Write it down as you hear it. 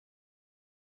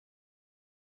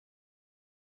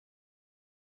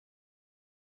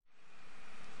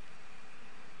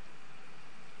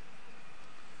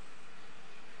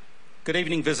Good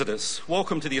evening, visitors.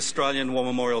 Welcome to the Australian War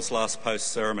Memorial's Last Post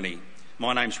ceremony.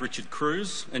 My name's Richard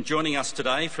Cruz, and joining us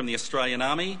today from the Australian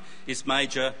Army is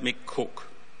Major Mick Cook.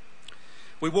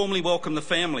 We warmly welcome the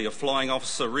family of Flying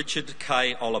Officer Richard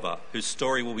K. Oliver, whose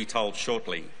story will be told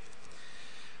shortly.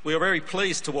 We are very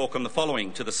pleased to welcome the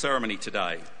following to the ceremony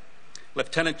today.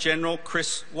 Lieutenant General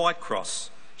Chris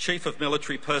Whitecross, Chief of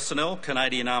Military Personnel,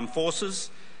 Canadian Armed Forces,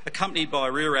 accompanied by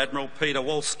Rear Admiral Peter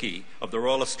Wolski of the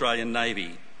Royal Australian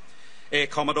Navy, Air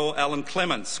Commodore Alan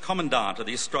Clements, Commandant of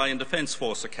the Australian Defence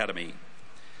Force Academy,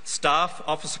 staff,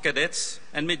 officer cadets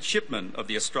and midshipmen of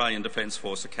the Australian Defence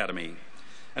Force Academy,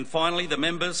 and finally the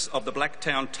members of the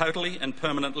Blacktown Totally and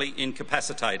Permanently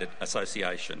Incapacitated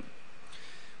Association.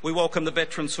 We welcome the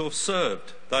veterans who have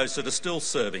served, those that are still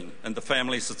serving and the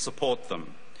families that support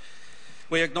them.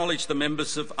 We acknowledge the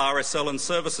members of RSL and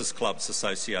Services Clubs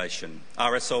Association,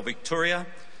 RSL Victoria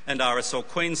and RSL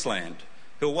Queensland,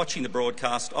 who are watching the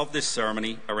broadcast of this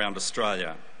ceremony around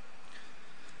Australia.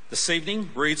 This evening,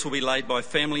 wreaths will be laid by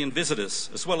family and visitors,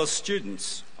 as well as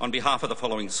students, on behalf of the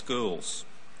following schools.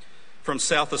 From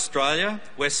South Australia,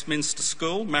 Westminster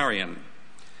School, Marion,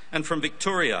 and from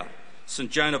Victoria,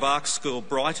 St Joan of Arc School,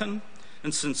 Brighton,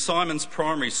 and St Simon's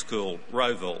Primary School,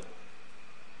 Rowville.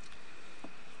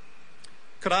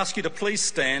 Could I ask you to please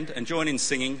stand and join in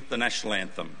singing the National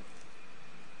Anthem.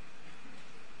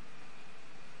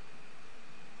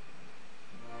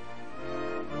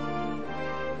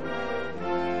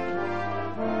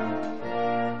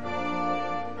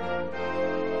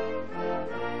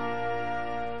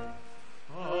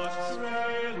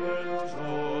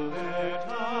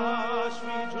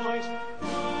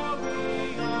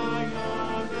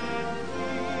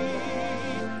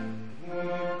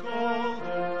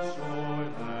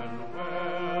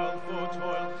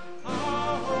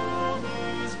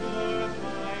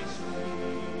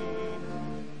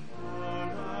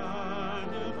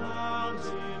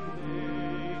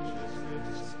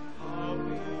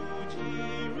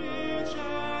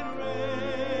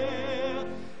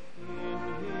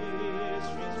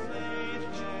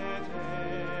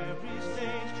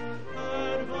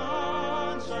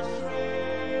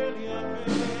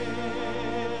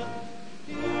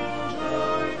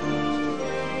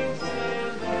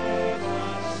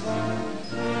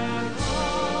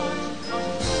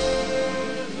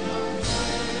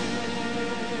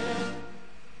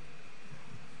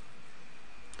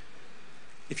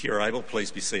 If you're able,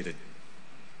 please be seated.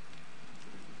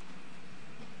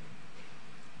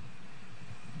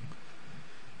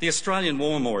 The Australian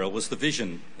War Memorial was the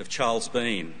vision of Charles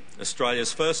Bean,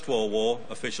 Australia's first World War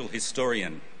official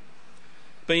historian.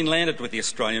 Bean landed with the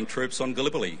Australian troops on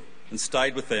Gallipoli and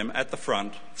stayed with them at the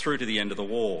front through to the end of the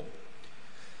war.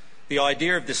 The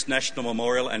idea of this national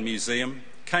memorial and museum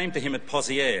came to him at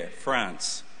Pozières,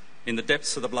 France, in the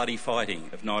depths of the bloody fighting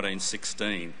of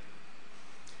 1916.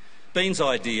 Bean's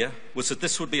idea was that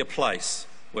this would be a place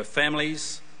where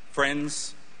families,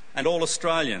 friends and all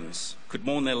Australians could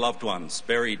mourn their loved ones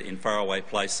buried in faraway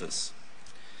places.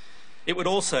 It would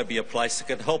also be a place that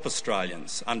could help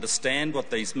Australians understand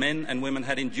what these men and women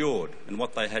had endured and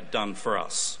what they had done for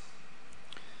us.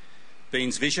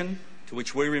 Bean's vision, to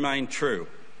which we remain true,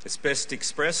 is best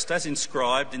expressed as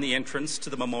inscribed in the entrance to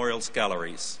the memorial's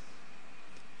galleries.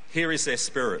 Here is their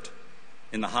spirit,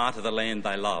 in the heart of the land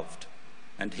they loved.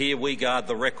 And here we guard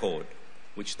the record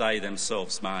which they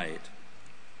themselves made.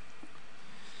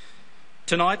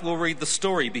 Tonight we'll read the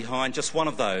story behind just one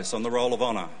of those on the Roll of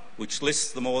Honour, which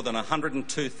lists the more than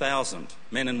 102,000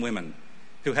 men and women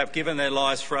who have given their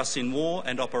lives for us in war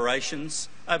and operations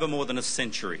over more than a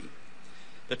century.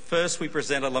 But first we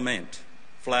present a lament,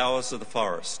 Flowers of the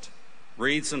Forest.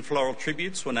 Wreaths and floral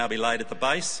tributes will now be laid at the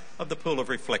base of the Pool of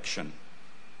Reflection.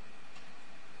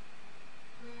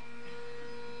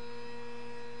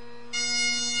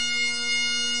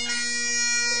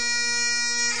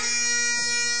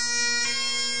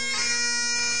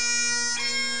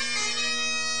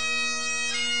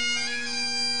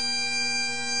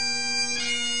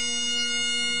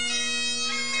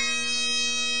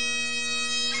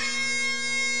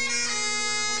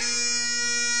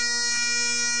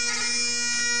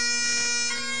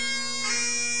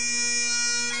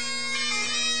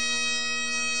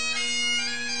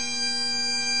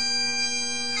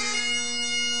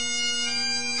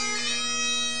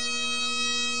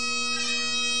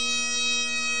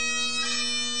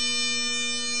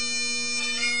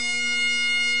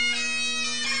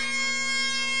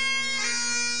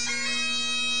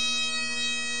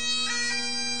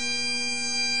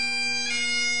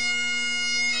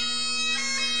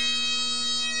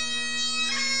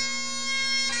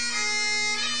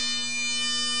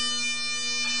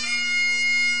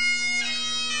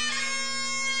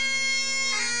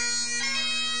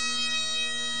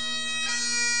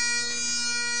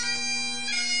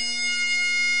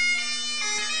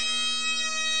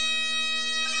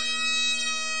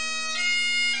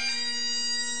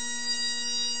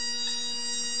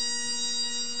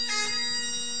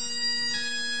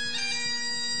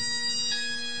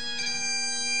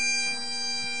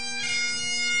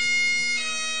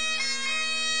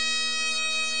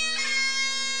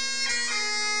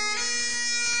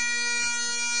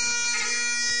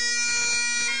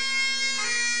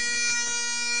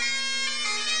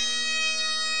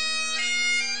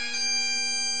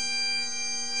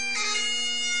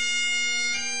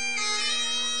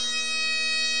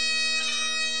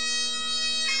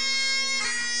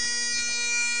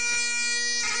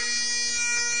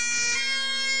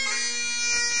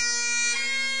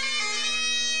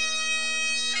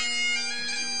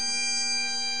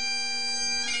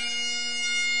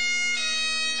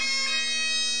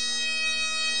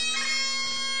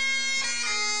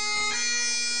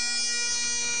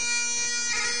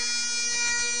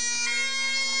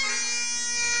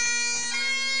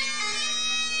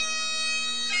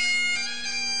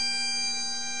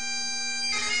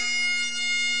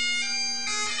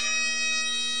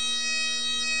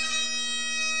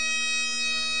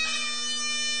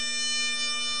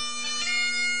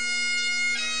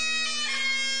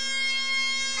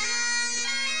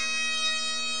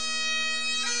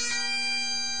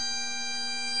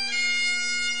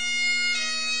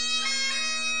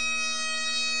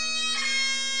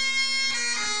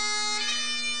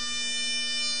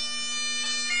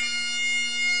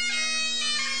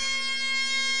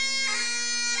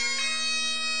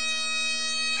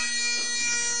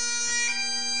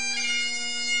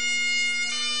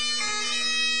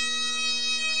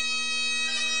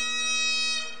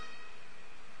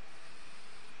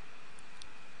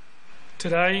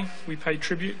 Today, we pay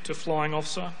tribute to Flying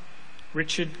Officer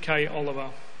Richard K. Oliver,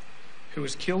 who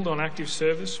was killed on active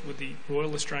service with the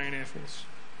Royal Australian Air Force.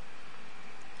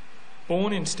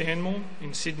 Born in Stanmore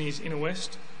in Sydney's inner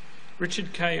west,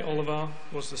 Richard K. Oliver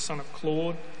was the son of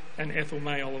Claude and Ethel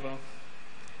May Oliver.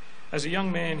 As a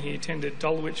young man, he attended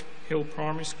Dulwich Hill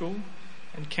Primary School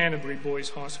and Canterbury Boys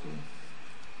High School.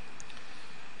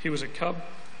 He was a Cub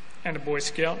and a Boy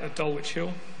Scout at Dulwich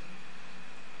Hill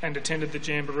and attended the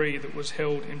jamboree that was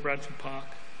held in Bradford Park.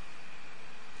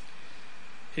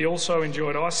 He also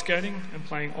enjoyed ice skating and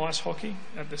playing ice hockey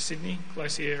at the Sydney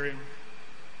Glaciarium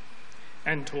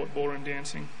and taught ballroom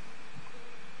dancing.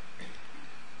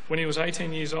 When he was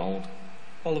 18 years old,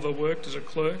 Oliver worked as a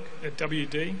clerk at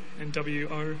WD and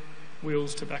WO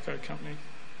Wheels Tobacco Company.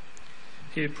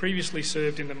 He had previously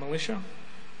served in the militia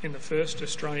in the 1st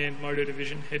Australian Motor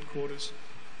Division headquarters.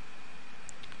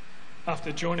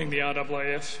 After joining the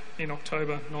RAAF in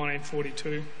October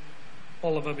 1942,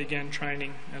 Oliver began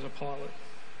training as a pilot.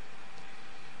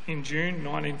 In June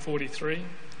 1943,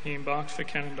 he embarked for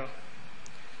Canada,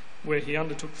 where he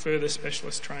undertook further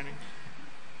specialist training.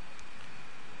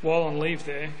 While on leave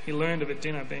there, he learned of a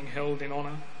dinner being held in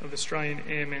honour of Australian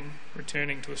airmen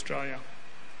returning to Australia,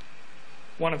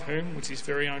 one of whom was his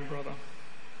very own brother.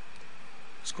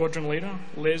 Squadron leader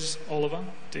Les Oliver,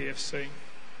 DFC.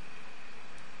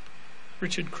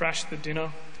 Richard crashed the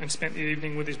dinner and spent the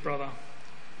evening with his brother,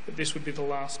 but this would be the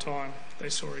last time they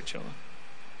saw each other.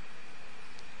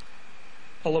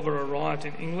 Oliver arrived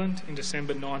in England in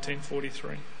December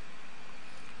 1943.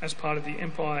 As part of the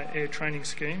Empire Air Training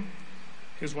Scheme,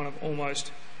 he was one of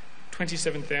almost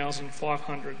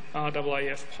 27,500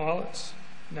 RAAF pilots,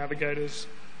 navigators,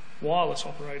 wireless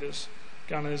operators,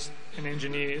 gunners and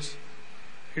engineers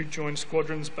who joined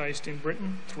squadrons based in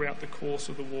Britain throughout the course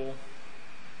of the war.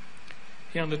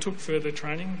 He undertook further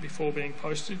training before being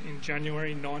posted in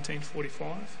January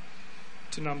 1945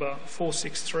 to number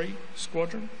 463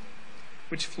 Squadron,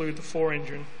 which flew the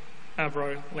 4-engine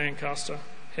Avro Lancaster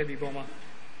heavy bomber.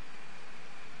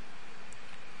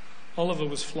 Oliver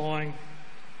was flying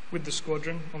with the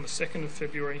squadron on the 2nd of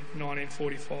February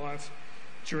 1945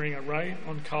 during a raid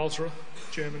on Karlsruhe,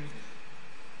 Germany,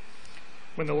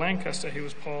 when the Lancaster he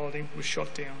was piloting was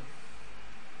shot down.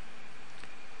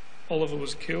 Oliver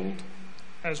was killed,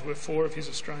 as were 4 of his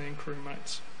Australian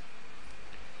crewmates.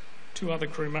 2 other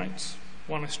crewmates,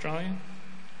 1 Australian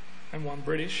and 1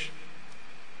 British,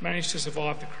 managed to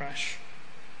survive the crash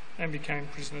and became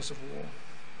prisoners of war.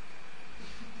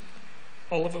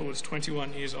 Oliver was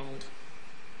 21 years old.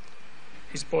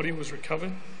 His body was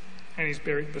recovered and is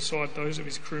buried beside those of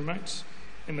his crewmates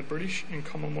in the British and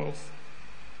Commonwealth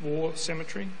War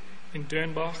Cemetery in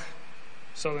Dernbach,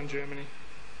 southern Germany.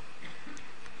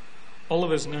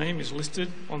 Oliver's name is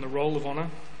listed on the Roll of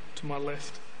Honour to my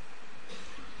left,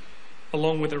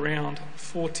 along with around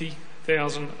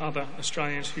 40,000 other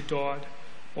Australians who died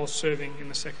while serving in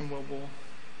the Second World War.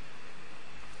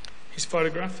 His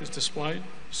photograph is displayed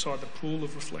beside the pool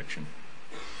of reflection.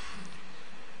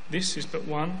 This is but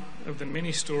one of the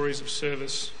many stories of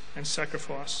service and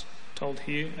sacrifice told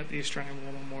here at the Australian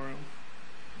War Memorial.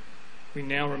 We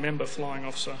now remember Flying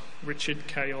Officer Richard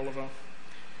K. Oliver,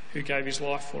 who gave his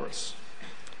life for us,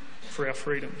 for our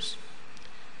freedoms,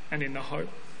 and in the hope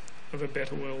of a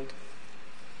better world.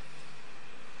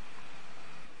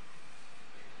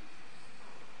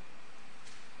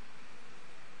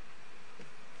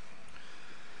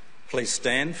 Please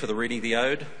stand for the reading of the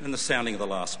ode and the sounding of the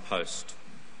last post.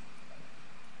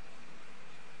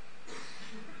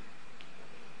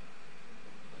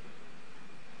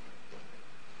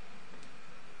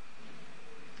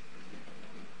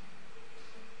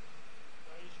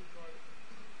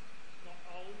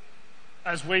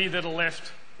 As we that are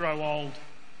left grow old.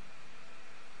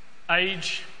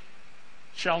 Age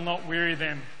shall not weary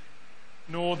them,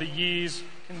 nor the years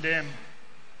condemn.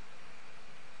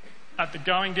 At the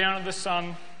going down of the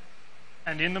sun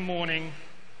and in the morning,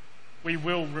 we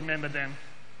will remember them.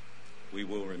 We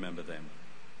will remember them.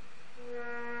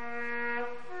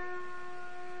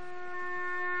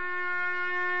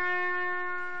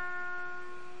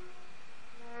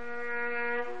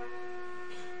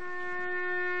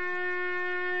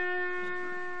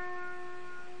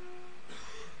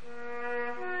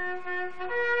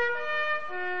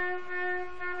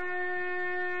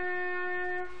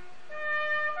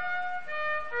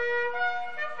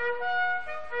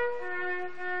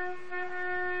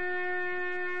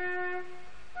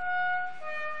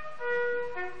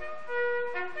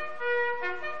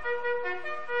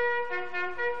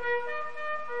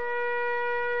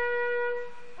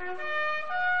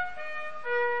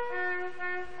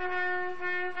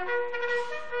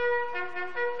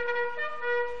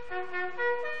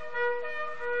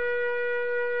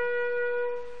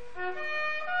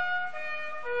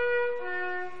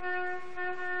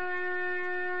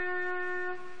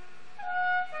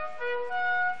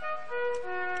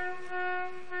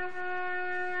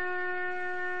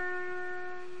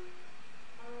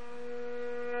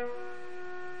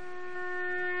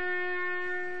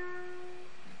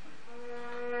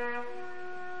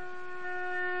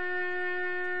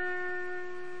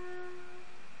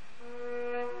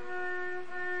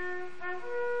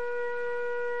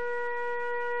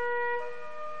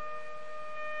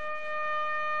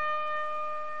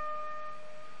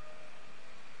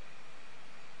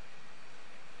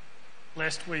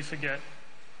 lest we forget.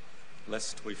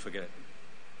 Lest we forget.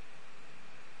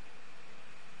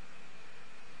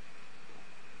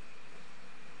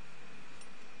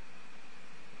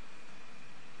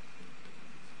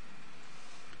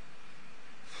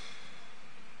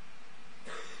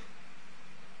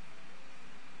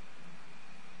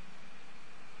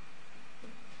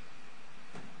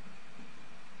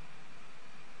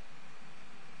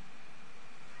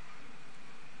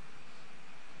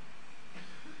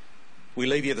 We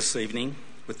leave you this evening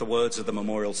with the words of the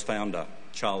memorial's founder,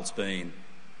 Charles Bean.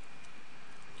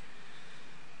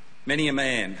 Many a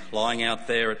man lying out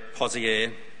there at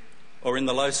Pozières or in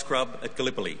the low scrub at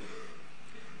Gallipoli,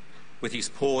 with his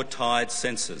poor, tired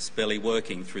senses barely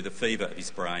working through the fever of his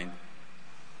brain,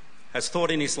 has thought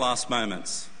in his last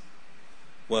moments,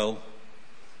 well,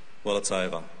 it's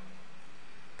over.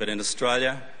 But in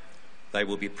Australia, they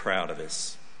will be proud of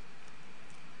us.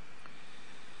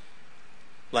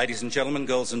 Ladies and gentlemen,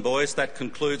 girls and boys, that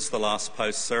concludes the last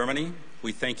post ceremony.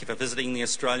 We thank you for visiting the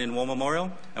Australian War Memorial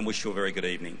and wish you a very good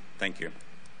evening. Thank you.